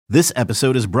This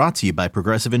episode is brought to you by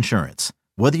Progressive Insurance.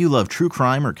 Whether you love true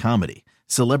crime or comedy,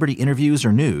 celebrity interviews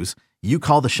or news, you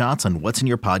call the shots on what's in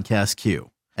your podcast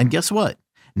queue. And guess what?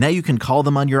 Now you can call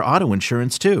them on your auto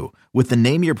insurance too with the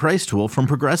Name Your Price tool from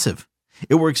Progressive.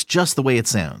 It works just the way it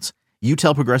sounds. You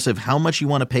tell Progressive how much you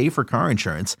want to pay for car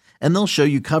insurance, and they'll show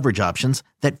you coverage options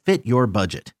that fit your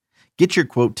budget. Get your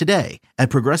quote today at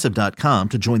Progressive.com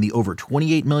to join the over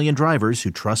 28 million drivers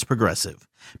who trust Progressive.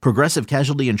 Progressive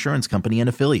Casualty Insurance Company and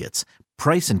Affiliates.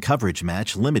 Price and coverage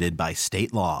match limited by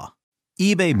state law.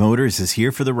 eBay Motors is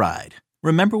here for the ride.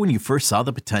 Remember when you first saw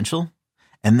the potential?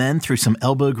 And then through some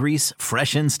elbow grease,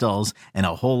 fresh installs, and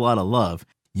a whole lot of love,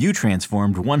 you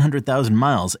transformed 100,000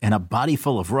 miles and a body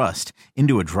full of rust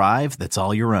into a drive that's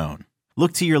all your own.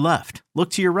 Look to your left.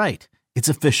 Look to your right. It's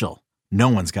official. No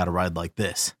one's got a ride like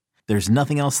this. There's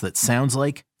nothing else that sounds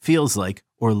like, feels like,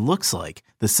 or looks like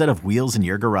the set of wheels in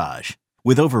your garage.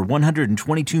 With over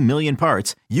 122 million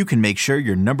parts, you can make sure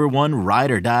your number one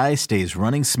ride or die stays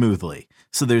running smoothly.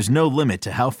 So there's no limit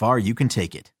to how far you can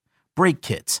take it. Brake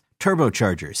kits,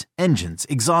 turbochargers, engines,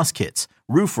 exhaust kits,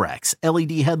 roof racks,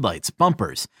 LED headlights,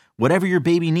 bumpers, whatever your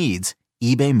baby needs,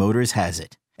 eBay Motors has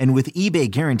it. And with eBay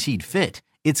Guaranteed Fit,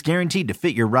 it's guaranteed to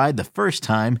fit your ride the first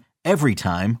time, every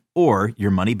time, or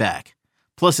your money back.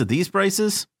 Plus, at these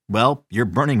prices, well, you're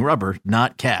burning rubber,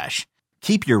 not cash.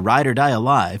 Keep your ride or die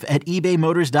alive at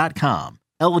ebaymotors.com.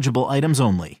 Eligible items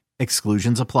only.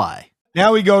 Exclusions apply.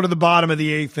 Now we go to the bottom of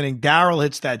the eighth inning. Darryl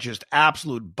hits that just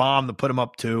absolute bomb to put him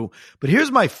up 2. But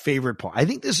here's my favorite part. I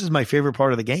think this is my favorite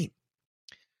part of the game.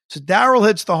 So Darryl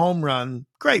hits the home run.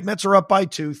 Great. Mets are up by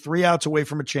 2, 3 outs away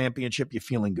from a championship. You're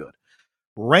feeling good.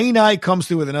 Ray Knight comes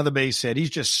through with another base hit. He's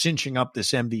just cinching up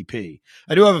this MVP.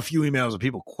 I do have a few emails of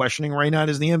people questioning Ray Knight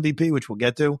as the MVP, which we'll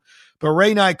get to. But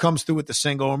Ray Knight comes through with the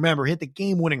single. Remember, hit the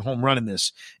game-winning home run in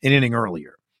this an inning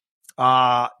earlier.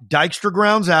 Dykstra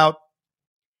grounds out.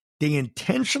 They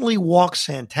intentionally walk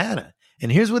Santana.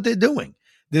 And here's what they're doing.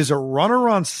 There's a runner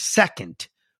on second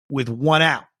with 1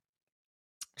 out.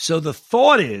 So the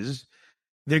thought is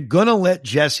they're going to let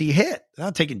Jesse hit. They're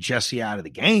not taking Jesse out of the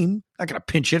game. Not going to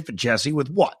pinch hit for Jesse with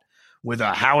what? With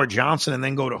a Howard Johnson and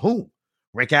then go to whom?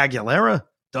 Rick Aguilera?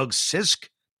 Doug Sisk?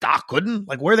 Doc Gooden?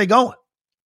 Like, where are they going?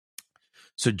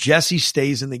 So Jesse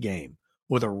stays in the game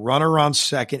with a runner on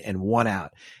second and 1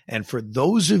 out. And for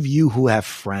those of you who have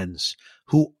friends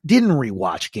who didn't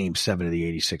rewatch Game 7 of the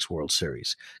 86 World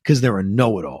Series because they're a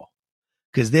know-it-all,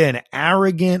 because they're an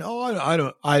arrogant,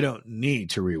 I don't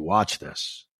need to rewatch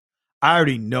this. I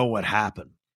already know what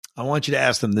happened. I want you to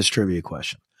ask them this trivia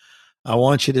question. I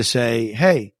want you to say,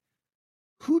 hey,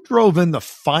 who drove in the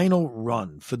final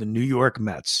run for the New York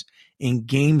Mets in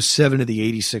Game 7 of the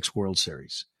 86 World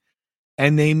Series?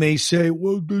 And they may say,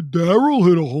 well, did Darryl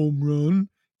hit a home run?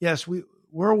 Yes,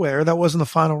 we're aware that wasn't the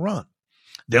final run.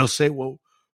 They'll say, well,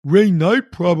 Ray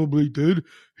Knight probably did.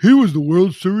 He was the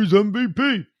World Series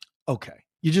MVP. Okay,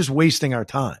 you're just wasting our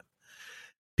time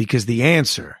because the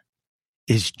answer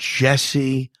is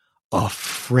Jesse a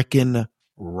frickin'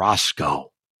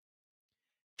 Roscoe.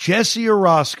 Jesse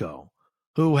Orosco,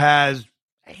 who has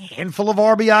a handful of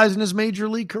RBIs in his major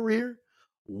league career,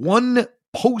 1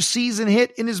 postseason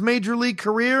hit in his major league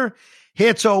career,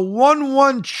 hits a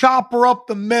 1-1 chopper up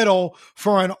the middle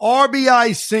for an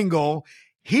RBI single.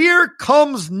 Here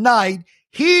comes Knight.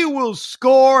 He will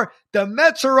score. The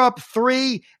Mets are up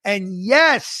 3. And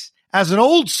yes, as an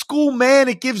old school man,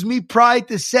 it gives me pride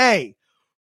to say,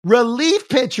 relief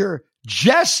pitcher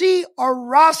Jesse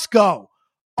Orosco,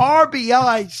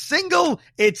 RBI single.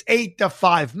 It's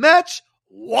 8-5 Mets.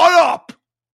 What up?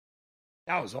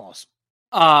 That was awesome.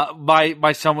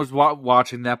 My son was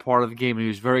watching that part of the game, and he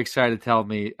was very excited to tell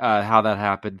me how that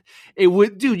happened.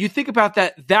 Dude, you think about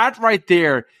that. That right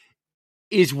there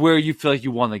is where you feel like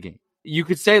you won the game. You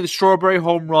could say the strawberry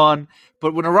home run,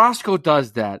 but when Orosco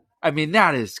does that, I mean,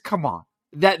 that is, come on.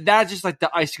 That's just like the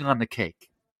icing on the cake.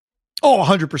 Oh,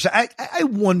 100%. I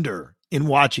wonder, in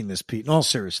watching this, Pete, in all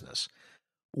seriousness,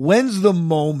 when's the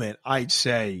moment I'd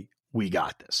say, we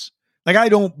got this? Like, I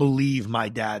don't believe my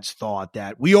dad's thought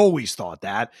that. We always thought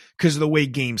that because of the way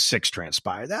Game 6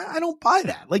 transpired. I don't buy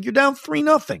that. Like, you're down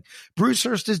 3-0. Bruce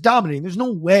Hurst is dominating. There's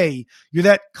no way you're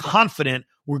that confident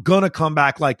we're going to come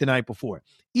back like the night before.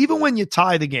 Even when you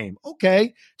tie the game,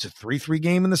 okay, it's a 3-3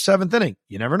 game in the 7th inning.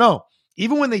 You never know.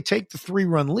 Even when they take the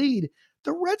 3-run lead,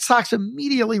 the Red Sox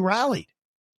immediately rallied.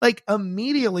 Like,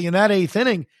 immediately in that 8th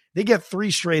inning, they get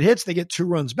 3 straight hits. They get 2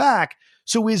 runs back.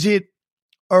 So is it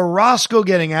Orosco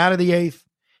getting out of the 8th?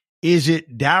 Is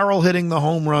it Darryl hitting the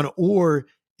home run? Or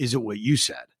is it what you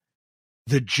said?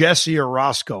 The Jesse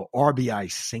Orosco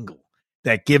RBI single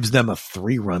that gives them a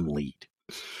 3-run lead.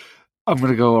 I'm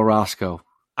going to go Orosco.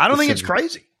 I don't think it's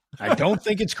crazy. I don't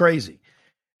think it's crazy.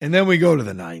 And then we go to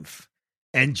the ninth,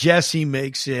 and Jesse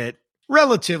makes it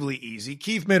relatively easy.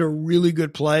 Keith made a really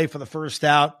good play for the first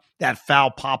out, that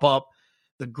foul pop-up,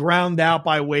 the ground out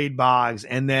by Wade Boggs,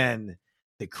 and then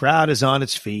the crowd is on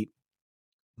its feet.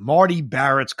 Marty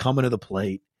Barrett's coming to the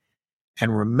plate.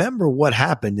 And remember what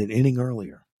happened an inning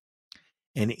earlier.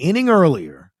 An inning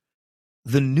earlier,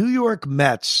 the New York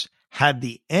Mets had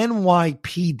the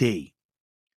NYPD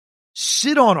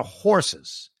sit on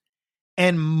horses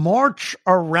and march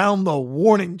around the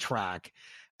warning track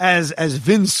as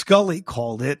Vin Scully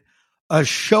called it, a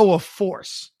show of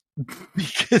force,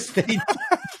 because they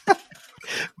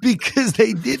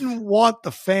didn't want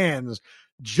the fans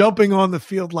jumping on the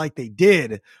field like they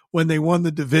did when they won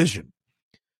the division.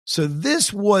 So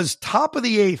this was top of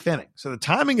the eighth inning. So the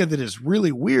timing of it is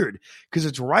really weird because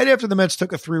it's right after the Mets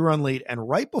took a 3-run lead and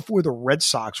right before the Red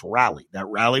Sox rally, that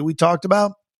rally we talked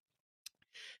about.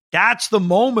 That's the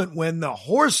moment when the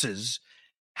horses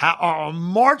are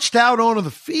marched out onto the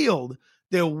field.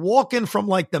 They're walking from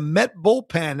like the Met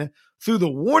bullpen through the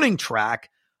warning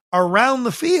track around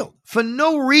the field for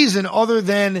no reason other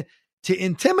than to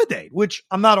intimidate, which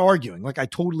I'm not arguing. Like, I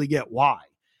totally get why.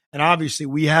 And obviously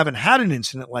we haven't had an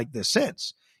incident like this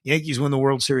since. Yankees win the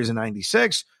World Series in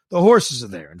 96. The horses are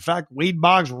there. In fact, Wade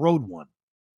Boggs rode one.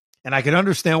 And I can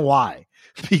understand why.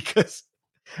 Because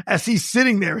as he's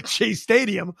sitting there at Shea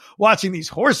Stadium watching these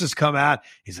horses come out,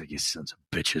 he's like, you sons of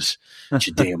bitches,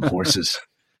 you damn horses.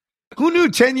 Who knew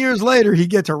 10 years later he'd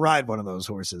get to ride one of those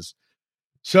horses?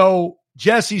 So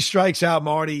Jesse strikes out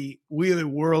Marty. We are the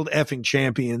world effing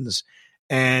champions.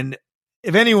 And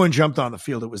if anyone jumped on the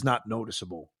field, it was not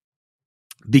noticeable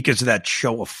because of that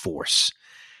show of force.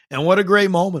 And what a great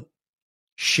moment.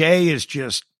 Shea is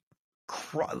just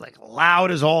like loud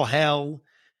as all hell.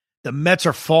 The Mets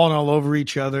are falling all over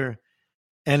each other.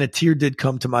 And a tear did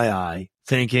come to my eye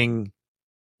thinking,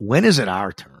 when is it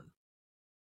our turn?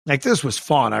 Like, this was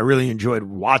fun. I really enjoyed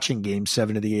watching Game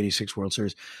 7 of the 86 World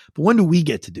Series. But when do we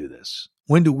get to do this?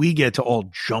 When do we get to all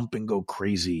jump and go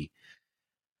crazy?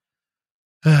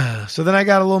 So then I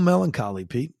got a little melancholy,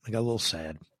 Pete. I got a little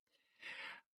sad.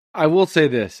 I will say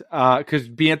this, because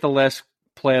being at the last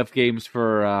playoff games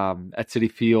for at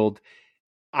Citi Field,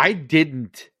 I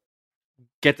didn't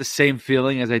get the same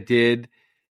feeling as I did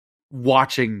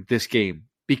watching this game.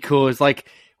 Because, like,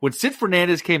 when Sid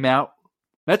Fernandez came out,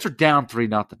 Mets are down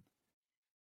 3-0.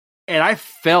 And I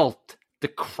felt the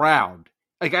crowd.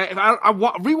 Like, I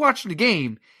rewatching the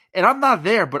game, and I'm not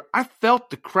there, but I felt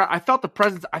the crowd. I felt the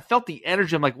presence. I felt the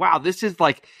energy. I'm like, wow, this is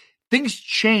like, things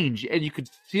change, and you could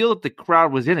feel that the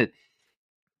crowd was in it.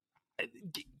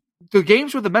 The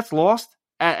games where the Mets lost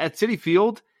at Citi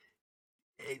Field,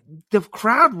 the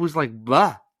crowd was like,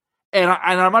 blah. And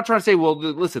I'm not trying to say, well,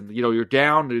 listen, you're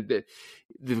down.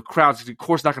 The crowd's, of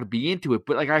course, not going to be into it.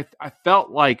 But like, I felt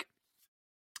like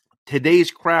today's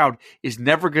crowd is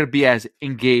never going to be as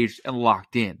engaged and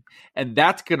locked in. And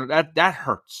that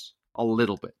hurts a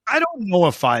little bit. I don't know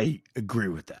if I agree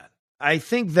with that. I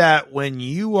think that when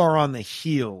you are on the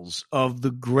heels of the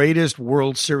greatest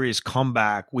World Series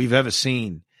comeback we've ever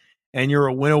seen, and you're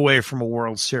a win away from a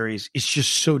World Series, it's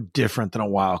just so different than a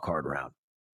wild card round.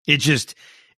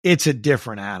 It's a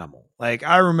different animal. Like,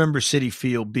 I remember Citi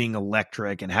Field being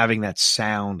electric and having that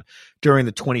sound during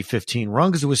the 2015 run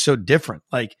because it was so different.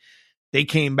 Like, they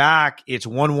came back. It's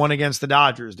 1-1 against the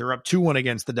Dodgers. They're up 2-1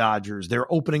 against the Dodgers.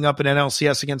 They're opening up an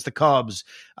NLCS against the Cubs.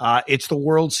 It's the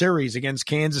World Series against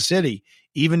Kansas City,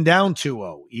 even down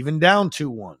 2-0, even down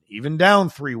 2-1, even down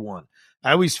 3-1.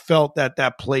 I always felt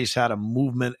that place had a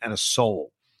movement and a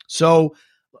soul. So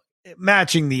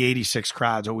matching the 86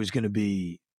 crowd is always going to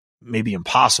be maybe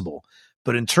impossible.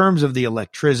 But in terms of the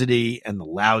electricity and the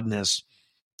loudness,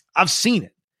 I've seen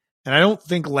it. And I don't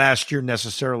think last year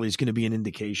necessarily is going to be an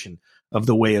indication of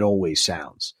the way it always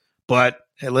sounds. But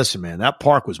hey, listen, man, that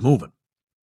park was moving.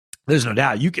 There's no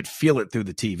doubt. You could feel it through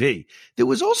the TV. There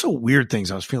was also weird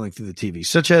things I was feeling through the TV,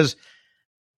 such as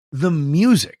the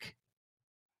music.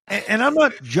 And I'm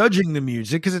not judging the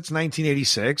music because it's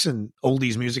 1986 and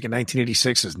oldies music in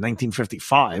 1986 is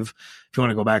 1955, if you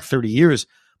want to go back 30 years.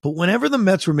 But whenever the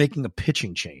Mets were making a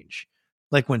pitching change,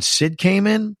 like when Sid came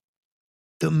in,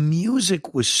 the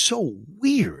music was so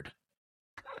weird.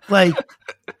 Like,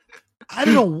 I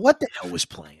don't know what the hell was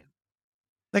playing.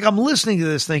 Like, I'm listening to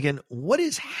this thinking, what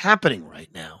is happening right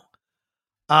now?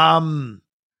 I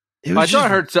thought I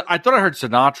heard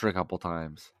Sinatra a couple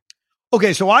times.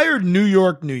 Okay, so I heard New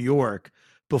York, New York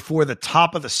before the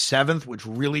top of the seventh, which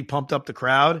really pumped up the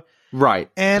crowd. Right.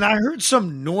 And I heard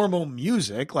some normal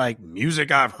music, like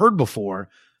music I've heard before,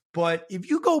 But if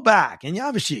you go back, and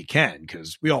obviously you can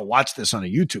because we all watched this on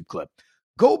a YouTube clip,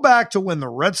 go back to when the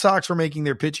Red Sox were making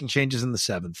their pitching changes in the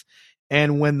 7th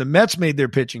and when the Mets made their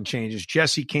pitching changes.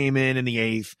 Jesse came in the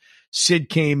 8th. Sid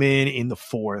came in the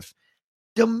 4th.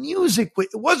 The music,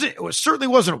 it certainly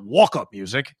wasn't walk-up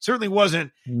music. It certainly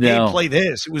wasn't, hey, play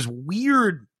this. It was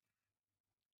weird,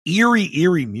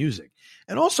 eerie music.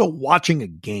 And also watching a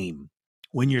game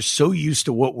when you're so used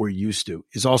to what we're used to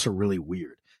is also really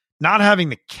weird. Not having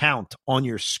the count on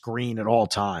your screen at all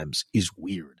times is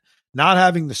weird. Not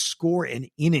having the score and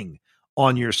inning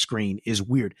on your screen is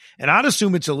weird. And I'd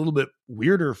assume it's a little bit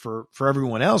weirder for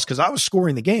everyone else because I was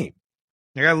scoring the game.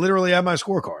 Like I literally have my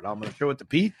scorecard. I'm going to show it to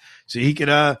Pete so he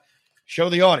could show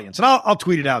the audience. And I'll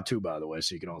tweet it out too, by the way,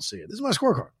 so you can all see it. This is my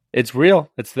scorecard. It's real.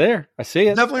 It's there. I see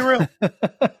it. It's definitely real.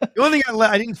 The only thing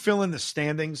I didn't fill in the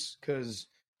standings because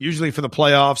usually for the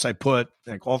playoffs, I put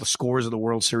like all the scores of the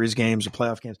World Series games or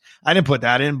playoff games. I didn't put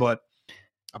that in, but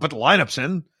I put the lineups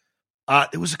in.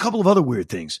 There was a couple of other weird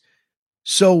things.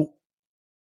 So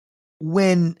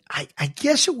when I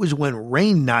guess it was when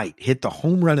Ray Knight hit the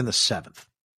home run in the 7th,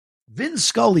 Vin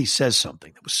Scully says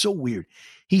something that was so weird.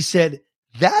 He said,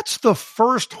 that's the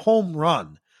first home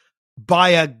run by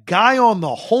a guy on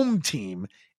the home team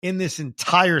in this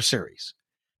entire series.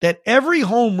 That every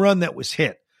home run that was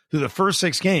hit through the first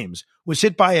 6 games was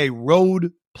hit by a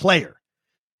road player.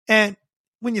 And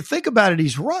when you think about it,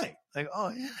 he's right. Like,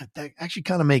 oh, yeah, that actually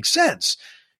kind of makes sense.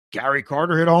 Gary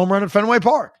Carter hit a home run at Fenway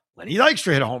Park. Lenny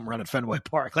Dykstra hit a home run at Fenway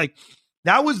Park. Like,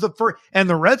 that was the first. And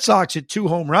the Red Sox hit 2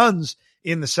 home runs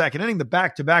in the second inning, the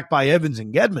back-to-back by Evans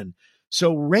and Gedman.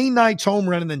 So Ray Knight's home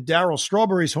run and then Darryl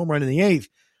Strawberry's home run in the 8th,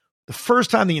 the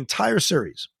first time the entire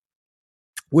series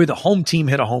where the home team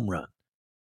hit a home run.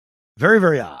 Very,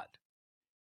 very odd.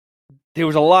 There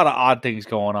was a lot of odd things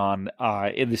going on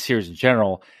in the series in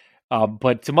general.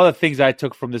 But some other things I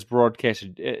took from this broadcast,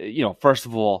 first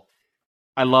of all,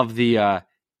 I love the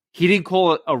he didn't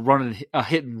call it a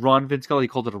hit and run, Vince Scully. He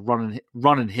called it a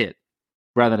run and hit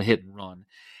rather than a hit and run.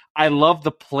 I love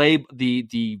the play,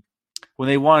 the when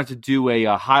they wanted to do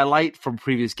a highlight from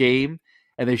previous game,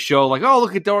 and they show like, oh,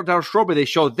 look at Darryl Strawberry. They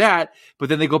showed that, but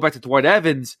then they go back to Dwight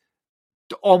Evans,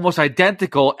 almost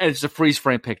identical, and it's a freeze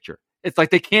frame picture. It's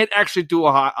like they can't actually do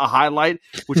a highlight,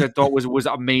 which I thought was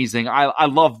amazing. I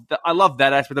love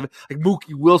that aspect of it. Like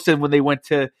Mookie Wilson, when they went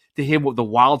to him with the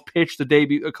wild pitch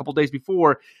a couple days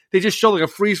before, they just showed like a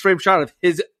freeze frame shot of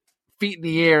his feet in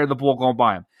the air and the ball going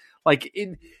by him. Like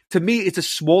to me, it's a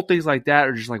small things like that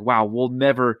are just like, wow,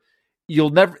 you'll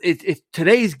never. If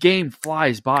today's game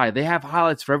flies by, they have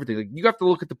highlights for everything. Like you have to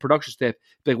look at the production staff,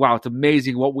 be like, wow, it's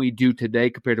amazing what we do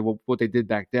today compared to what they did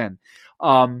back then.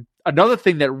 Another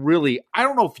thing that really, I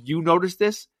don't know if you noticed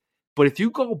this, but if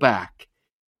you go back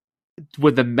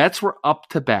when the Mets were up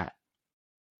to bat,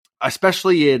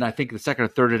 especially in, I think, the second or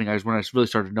third inning, is when I really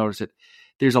started to notice it.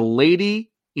 There's a lady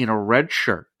in a red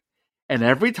shirt, and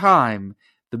every time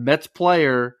the Mets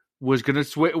player was going to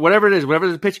swing, whatever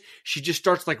the pitch, she just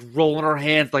starts like rolling her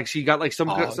hands like she got like some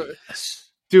yes.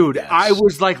 Dude, yes. I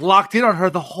was like locked in on her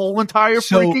the whole entire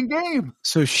freaking game.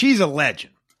 So she's a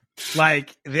legend.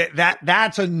 Like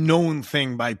that's a known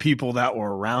thing by people that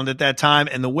were around at that time.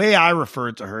 And the way I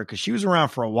referred to her, because she was around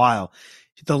for a while,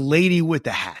 the lady with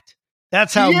the hat.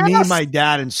 That's how me, my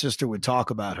dad, and sister would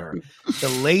talk about her. The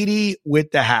lady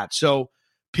with the hat. So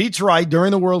Pete's right.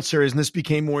 During the World Series, and this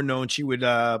became more known, she would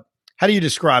how do you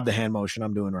describe the hand motion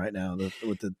I'm doing right now?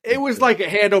 It was like a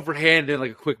hand over hand and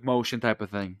like a quick motion type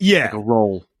of thing. Yeah. Like a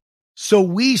roll. So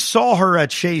we saw her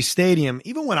at Shea Stadium,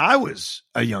 even when I was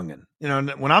a youngin',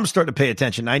 when I'm starting to pay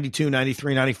attention, 92,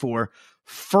 93, 94,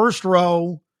 first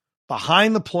row,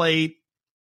 behind the plate,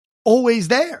 always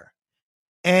there.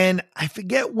 And I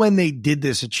forget when they did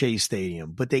this at Shea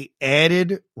Stadium, but they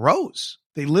added rows.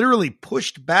 They literally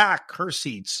pushed back her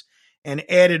seats and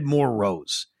added more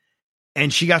rows.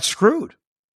 And she got screwed.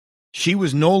 She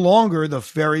was no longer the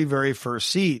very, very first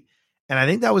seat. And I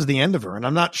think that was the end of her. And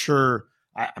I'm not sure.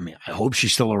 I mean, I hope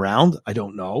she's still around. I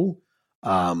don't know.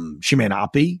 She may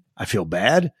not be. I feel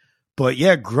bad. But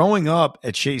yeah, growing up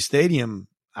at Shea Stadium,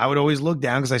 I would always look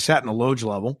down because I sat in the loge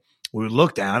level. We would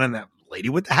look down and that lady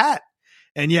with the hat.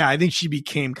 And yeah, I think she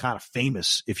became kind of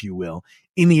famous, if you will,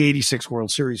 in the 86 World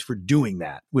Series for doing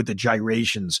that with the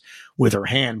gyrations with her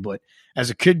hand. But as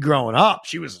a kid growing up,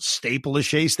 she was a staple of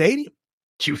Shea Stadium.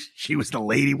 She was the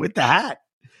lady with the hat.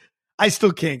 I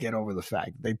still can't get over the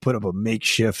fact that they put up a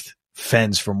makeshift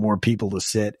fence for more people to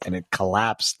sit and it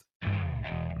collapsed.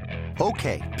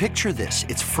 Okay, picture this.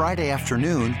 It's Friday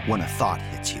afternoon when a thought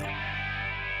hits you.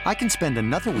 I can spend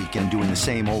another weekend doing the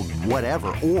same old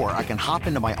whatever, or I can hop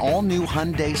into my all-new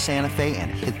Hyundai Santa Fe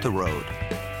and hit the road.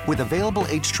 With available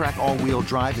H-Track all-wheel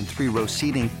drive and 3-row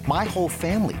seating, my whole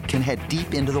family can head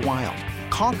deep into the wild.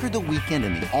 Conquer the weekend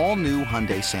in the all-new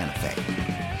Hyundai Santa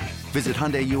Fe. Visit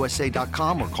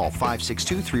HyundaiUSA.com or call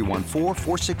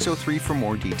 562-314-4603 for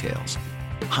more details.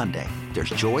 Hyundai, there's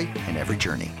joy in every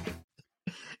journey.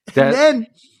 And then,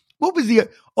 what was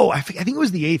I think it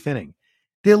was the 8th inning.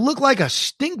 They looked like a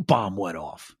stink bomb went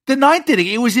off. The 9th inning,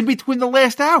 it was in between the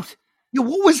last out. Yeah,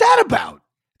 what was that about?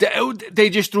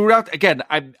 They just threw it out. Again,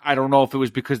 I don't know if it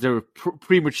was because they were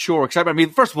premature. I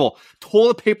mean, first of all,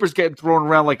 toilet paper's getting thrown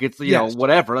around like it's, you know,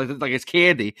 whatever, like it's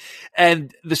candy.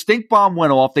 And the stink bomb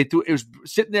went off. It was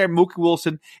sitting there, Mookie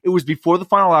Wilson. It was before the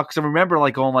final out, because I remember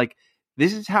going like,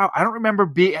 this is how, I don't remember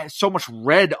being so much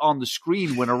red on the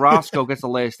screen when Orozco gets the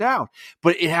last out,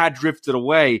 but it had drifted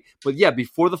away. But yeah,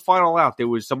 before the final out, there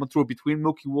was someone threw it between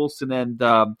Mookie Wilson and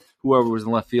whoever was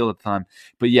in left field at the time.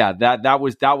 But yeah, that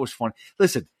was fun.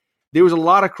 Listen, there was a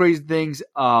lot of crazy things.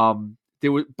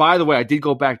 There was, by the way, I did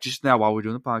go back just now while we were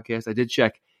doing the podcast. I did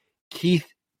check. Keith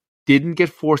didn't get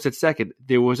forced at second.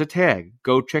 There was a tag.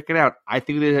 Go check it out. I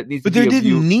think that needs but to be there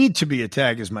didn't need to be a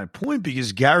tag is my point,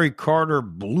 because Gary Carter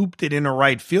blooped it into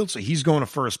right field, so he's going to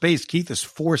first base. Keith is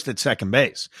forced at second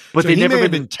base. But so they he never may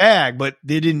have been tagged, but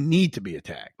they didn't need to be a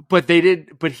tag. But they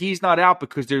did. But he's not out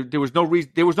because there was no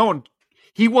reason. There was no one.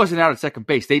 He wasn't out at second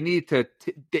base. They needed to.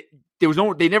 There was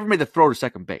no. They never made the throw to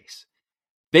second base.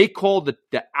 They called the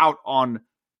out on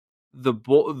the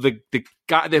ball. The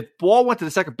guy. The ball went to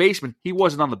the second baseman. He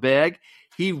wasn't on the bag.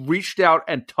 He reached out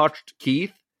and touched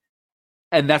Keith,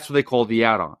 and that's what they called the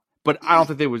out on. But I don't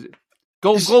think there was.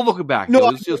 Go look it back.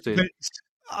 No,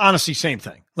 honestly, same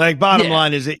thing. Like, bottom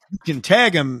line is that you can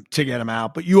tag him to get him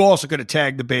out, but you also could have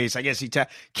tagged the base. I guess he tagged.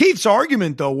 Keith's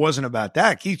argument, though, wasn't about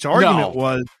that. Keith's argument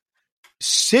was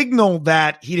signal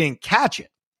that he didn't catch it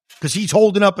because he's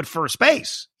holding up at first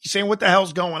base. He's saying, what the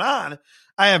hell's going on?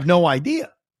 I have no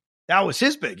idea. That was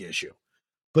his big issue.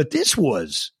 But this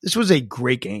was a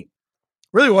great game.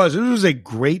 Really was. It was a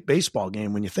great baseball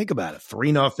game when you think about it.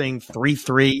 3-0,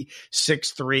 3-3,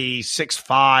 6-3,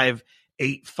 6-5,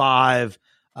 8-5.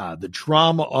 The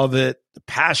drama of it, the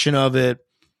passion of it.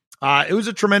 It was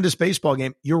a tremendous baseball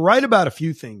game. You're right about a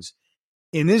few things.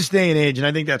 In this day and age, and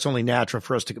I think that's only natural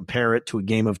for us to compare it to a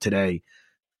game of today,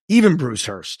 even Bruce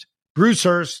Hurst,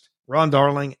 Ron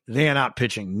Darling, they are not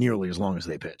pitching nearly as long as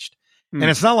they pitched. And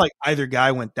it's not like either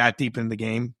guy went that deep in the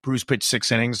game. Bruce pitched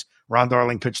 6 innings. Ron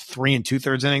Darling pitched 3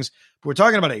 2/3 innings. But we're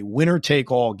talking about a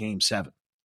winner-take-all Game 7.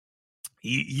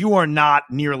 You are not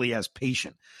nearly as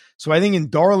patient. So I think in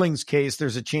Darling's case,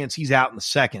 there's a chance he's out in the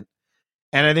second.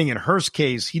 And I think in Hurst's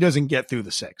case, he doesn't get through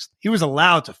the 6th. He was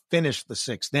allowed to finish the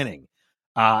 6th inning.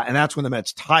 And that's when the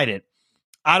Mets tied it.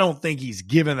 I don't think he's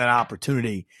given that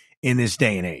opportunity in this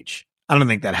day and age. I don't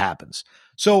think that happens.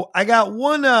 So I got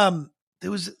one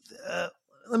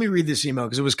let me read this email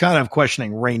because it was kind of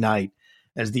questioning Ray Knight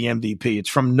as the MVP. It's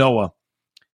from Noah.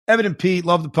 Evan and Pete,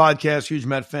 love the podcast, huge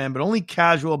Met fan, but only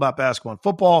casual about basketball and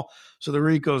football. So the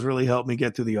Ricos really helped me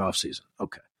get through the offseason.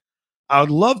 Okay. I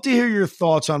would love to hear your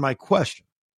thoughts on my question,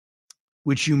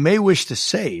 which you may wish to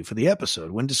save for the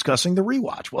episode when discussing the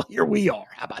rewatch. Well, here we are.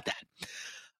 How about that?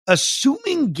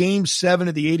 Assuming Game 7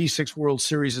 of the 86 World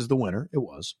Series is the winner, it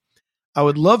was, I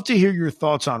would love to hear your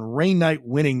thoughts on Ray Knight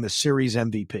winning the series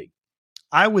MVP.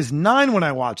 I was 9 when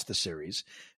I watched the series,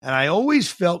 and I always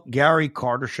felt Gary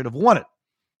Carter should have won it.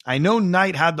 I know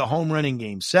Knight had the home run in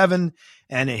Game 7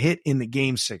 and a hit in the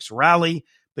Game 6 rally,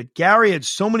 but Gary had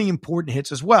so many important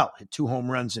hits as well. Hit 2 home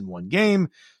runs in one game,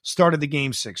 started the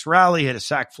Game 6 rally, hit a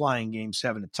sac fly in Game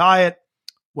 7 to tie it.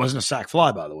 Wasn't a sac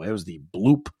fly, by the way. It was the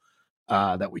bloop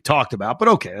that we talked about, but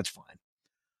okay, that's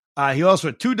fine. He also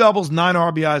had 2 doubles, 9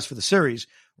 RBIs for the series.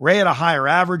 Ray had a higher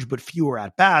average, but fewer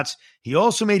at-bats. He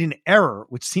also made an error,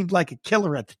 which seemed like a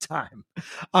killer at the time.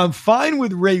 I'm fine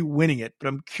with Ray winning it, but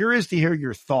I'm curious to hear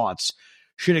your thoughts.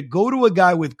 Should it go to a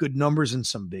guy with good numbers and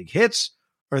some big hits,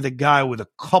 or the guy with a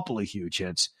couple of huge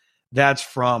hits? That's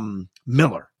from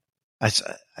Miller. I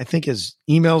think his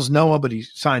email's Noah, but he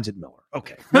signs it Miller.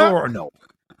 Okay, Miller or Noah.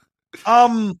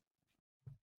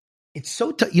 It's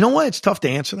so tough. You know why it's tough to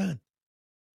answer that?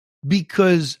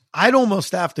 Because I'd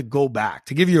almost have to go back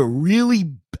to give you a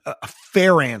really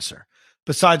fair answer,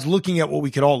 besides looking at what we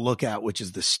could all look at, which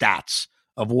is the stats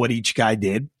of what each guy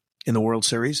did in the World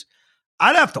Series.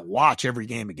 I'd have to watch every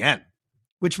game again,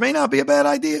 which may not be a bad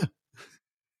idea.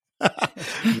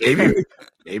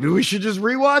 Maybe we should just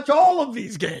rewatch all of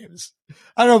these games.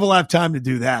 I don't know if we'll have time to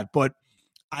do that, but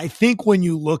I think when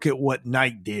you look at what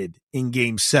Knight did in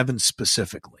Game 7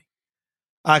 specifically,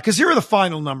 because here are the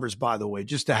final numbers, by the way,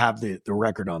 just to have the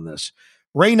record on this.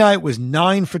 Ray Knight was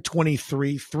 9 for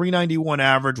 23, 391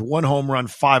 average, 1 home run,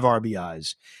 5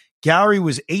 RBIs. Gary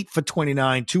was 8 for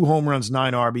 29, 2 home runs,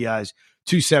 9 RBIs,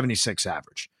 276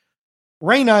 average.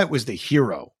 Ray Knight was the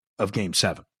hero of Game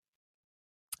 7.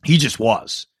 He just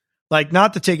was. Like,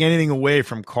 not to take anything away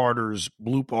from Carter's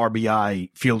bloop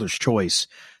RBI fielder's choice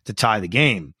to tie the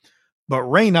game, but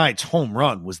Ray Knight's home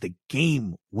run was the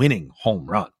game-winning home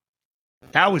run.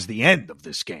 That was the end of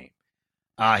this game.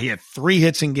 He had 3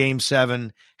 hits in Game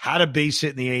 7, had a base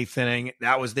hit in the 8th inning.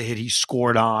 That was the hit he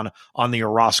scored on the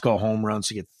Orozco home run.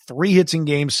 So he had 3 hits in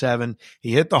Game 7.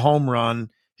 He hit the home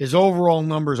run. His overall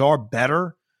numbers are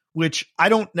better, which I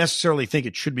don't necessarily think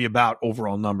it should be about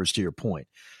overall numbers, to your point.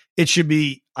 It should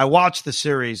be, I watched the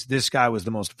series, this guy was the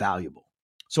most valuable.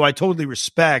 So I totally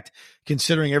respect,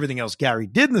 considering everything else Gary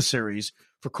did in the series,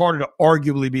 for Carter to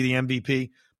arguably be the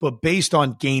MVP. But based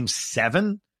on Game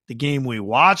 7, the game we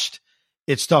watched,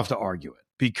 it's tough to argue it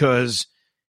because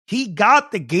he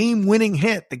got the game-winning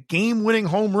hit, the game-winning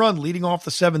home run leading off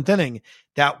the 7th inning,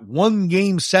 that won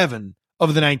Game 7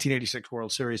 of the 1986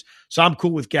 World Series. So I'm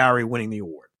cool with Gary winning the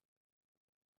award.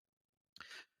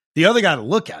 The other guy to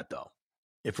look at, though,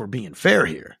 if we're being fair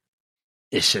here,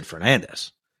 is Sid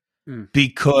Fernandez.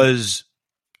 Because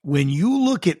when you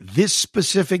look at this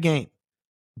specific game,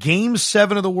 Game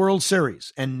 7 of the World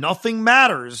Series, and nothing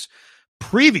matters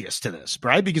previous to this,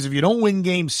 right? Because if you don't win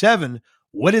Game 7,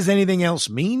 what does anything else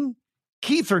mean?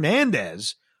 Keith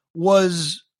Hernandez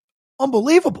was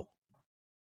unbelievable.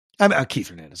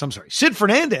 Sid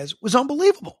Fernandez was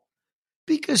unbelievable.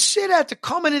 Because Sid had to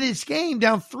come into this game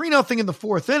down 3-0 in the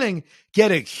 4th inning,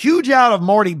 get a huge out of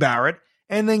Marty Barrett,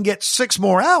 and then get 6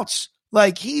 more outs.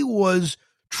 Like, he was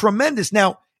tremendous.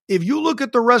 Now, if you look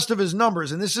at the rest of his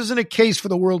numbers, and this isn't a case for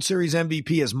the World Series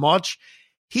MVP as much,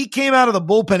 he came out of the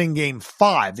bullpen in Game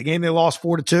 5, the game they lost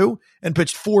 4-2, and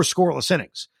pitched 4 scoreless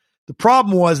innings. The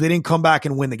problem was they didn't come back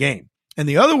and win the game. And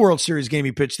the other World Series game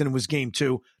he pitched in was Game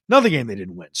 2, another game they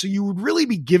didn't win. So you would really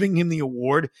be giving him the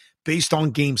award based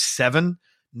on Game 7,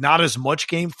 not as much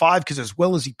Game 5, because as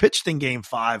well as he pitched in Game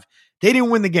 5, they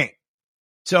didn't win the game.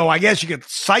 So I guess you could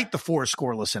cite the 4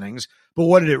 scoreless innings, but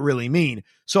what did it really mean?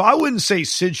 So I wouldn't say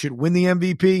Sid should win the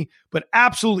MVP, but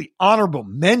absolutely honorable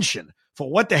mention for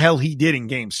what the hell he did in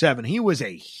Game 7. He was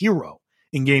a hero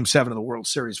in Game 7 of the World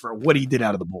Series for what he did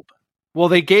out of the bullpen. Well,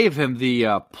 they gave him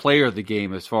the player of the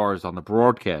game as far as on the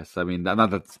broadcast. I mean,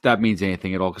 not that means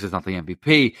anything at all because it's not the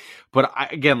MVP. But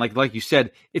again, like you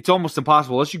said, it's almost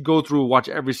impossible unless you go through and watch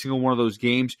every single one of those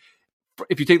games.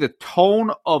 If you take the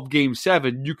tone of Game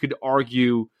 7, you could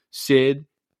argue Sid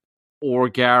or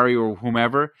Gary or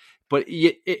whomever. But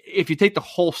if you take the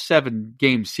whole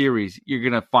 7-game series, you're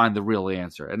going to find the real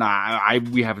answer. And I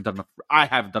haven't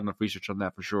done enough research on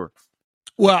that for sure.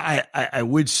 Well, I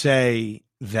would say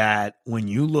that when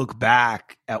you look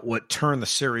back at what turned the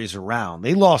series around,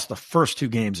 they lost the first 2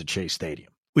 games at Chase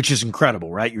Stadium, which is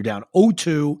incredible, right? You're down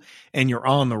 0-2 and you're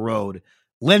on the road.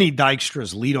 Lenny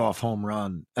Dykstra's leadoff home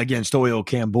run against Oil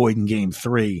Cam Boyd in Game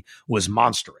 3 was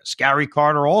monstrous. Gary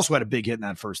Carter also had a big hit in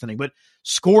that first inning, but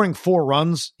scoring 4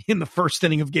 runs in the first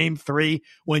inning of Game 3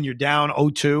 when you're down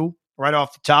 0-2 right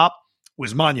off the top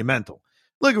was monumental.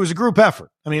 Look, it was a group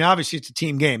effort. I mean, obviously it's a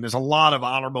team game. There's a lot of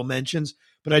honorable mentions,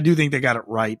 but I do think they got it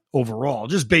right overall,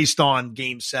 just based on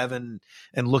Game 7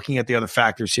 and looking at the other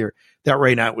factors here. That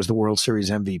Ray Knight was the World Series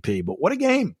MVP, but what a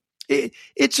game.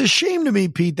 It's a shame to me,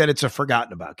 Pete, that it's a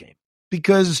forgotten about game,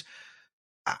 because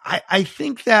I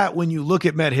think that when you look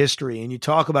at Met history and you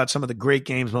talk about some of the great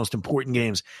games, most important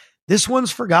games, this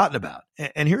one's forgotten about.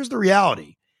 And here's the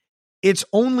reality. It's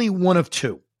only one of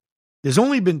 2. There's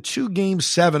only been 2 Game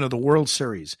 7 of the World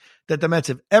Series that the Mets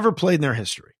have ever played in their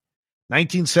history.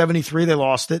 1973, they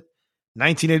lost it.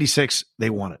 1986,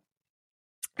 they won it.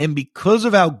 And because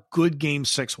of how good Game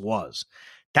 6 was,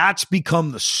 that's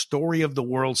become the story of the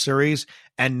World Series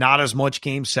and not as much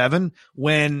Game 7,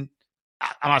 when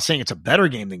I'm not saying it's a better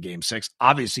game than Game 6.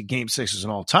 Obviously, Game 6 is an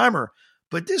all-timer,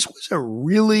 but this was a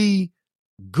really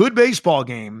good baseball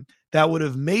game that would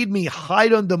have made me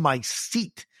hide under my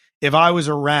seat if I was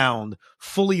around,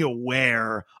 fully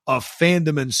aware of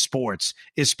fandom in sports,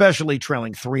 especially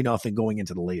trailing 3-0 going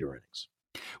into the later innings.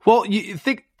 Well, you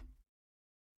think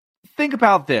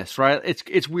about this, right?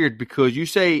 It's weird because you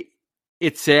say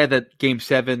it's sad that Game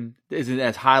 7 isn't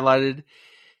as highlighted.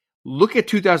 Look at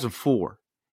 2004.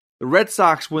 The Red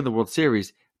Sox win the World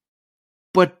Series,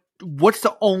 but what's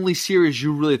the only series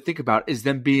you really think about is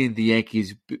them beating the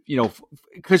Yankees,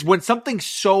 because when something's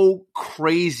so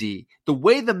crazy, the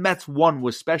way the Mets won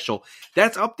was special.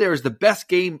 That's up there as the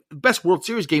best World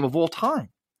Series game of all time.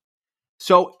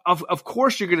 So, of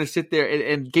course, you're going to sit there,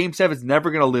 and Game 7 is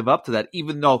never going to live up to that,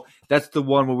 even though that's the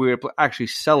one where we were able to actually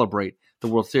celebrate the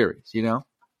World Series, you know?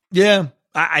 Yeah,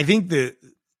 I think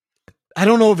I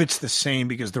don't know if it's the same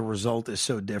because the result is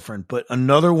so different, but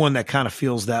another one that kind of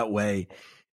feels that way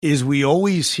is we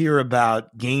always hear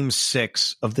about Game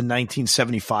 6 of the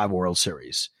 1975 World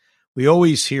Series. We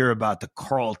always hear about the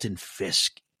Carlton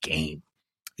Fisk game.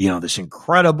 You know, this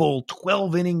incredible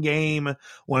 12-inning game,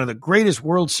 one of the greatest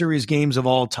World Series games of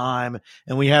all time.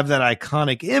 And we have that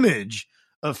iconic image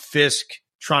of Fisk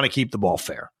trying to keep the ball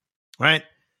fair, right?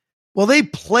 Well, they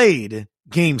played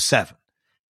Game 7.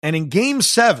 And in Game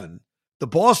 7, the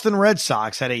Boston Red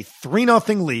Sox had a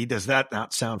 3-0 lead. Does that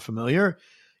not sound familiar?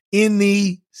 In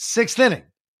the 6th inning.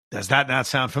 Does that not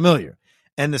sound familiar?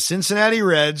 And the Cincinnati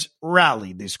Reds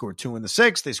rallied. They scored 2 in the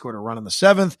 6th. They scored a run in the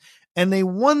 7th. And they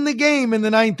won the game in the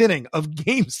 9th inning of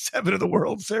Game 7 of the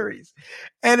World Series.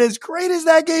 And as great as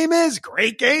that game is,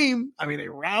 great game. I mean, they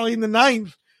rallied in the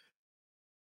 9th.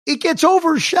 It gets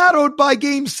overshadowed by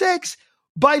Game 6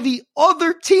 by the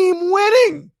other team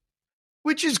winning,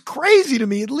 which is crazy to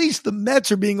me. At least the Mets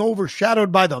are being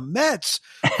overshadowed by the Mets.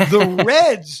 The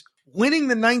Reds winning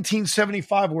the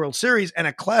 1975 World Series and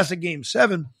a classic Game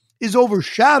 7 is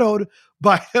overshadowed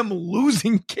by them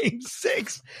losing Game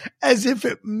 6 as if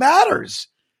it matters.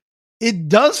 It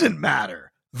doesn't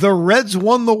matter. The Reds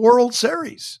won the World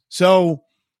Series. So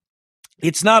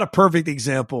it's not a perfect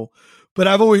example, but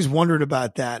I've always wondered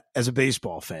about that as a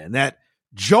baseball fan, that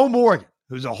Joe Morgan,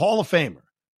 who's a Hall of Famer,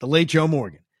 the late Joe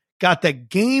Morgan, got the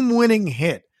game-winning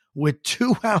hit with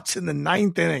 2 outs in the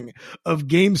 9th inning of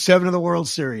Game 7 of the World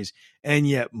Series, and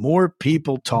yet more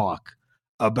people talk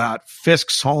about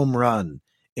Fisk's home run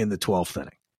in the 12th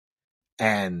inning.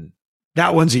 And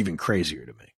that one's even crazier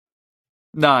to me.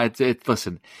 No, it's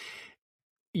listen,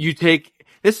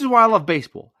 this is why I love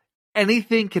baseball.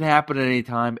 Anything can happen at any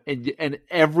time, and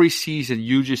every season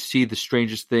you just see the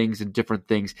strangest things and different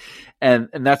things. And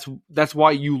that's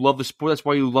why you love the sport. That's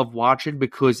why you love watching,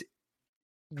 because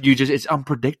it's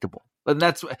unpredictable. And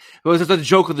that's the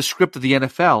joke of the script of the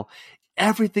NFL.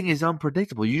 Everything is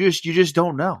unpredictable. You just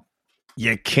don't know.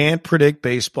 You can't predict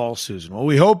baseball, Susan. Well,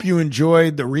 we hope you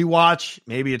enjoyed the rewatch.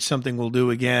 Maybe it's something we'll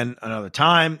do again another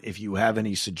time. If you have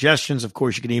any suggestions, of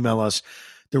course, you can email us,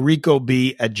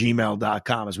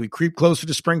 thericob@gmail.com. As we creep closer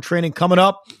to spring training coming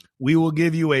up, we will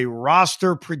give you a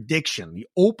roster prediction, the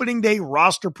opening day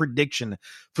roster prediction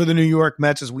for the New York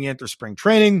Mets as we enter spring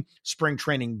training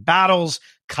battles,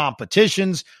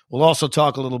 competitions. We'll also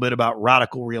talk a little bit about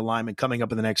radical realignment coming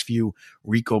up in the next few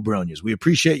Rico Brognas. We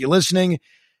appreciate you listening.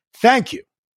 Thank you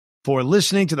for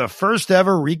listening to the first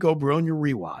ever Rico Brogna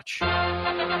Rewatch.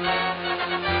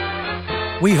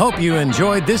 We hope you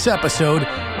enjoyed this episode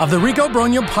of the Rico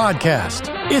Brogna Podcast.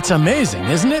 It's amazing,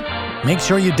 isn't it? Make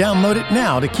sure you download it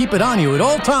now to keep it on you at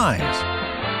all times.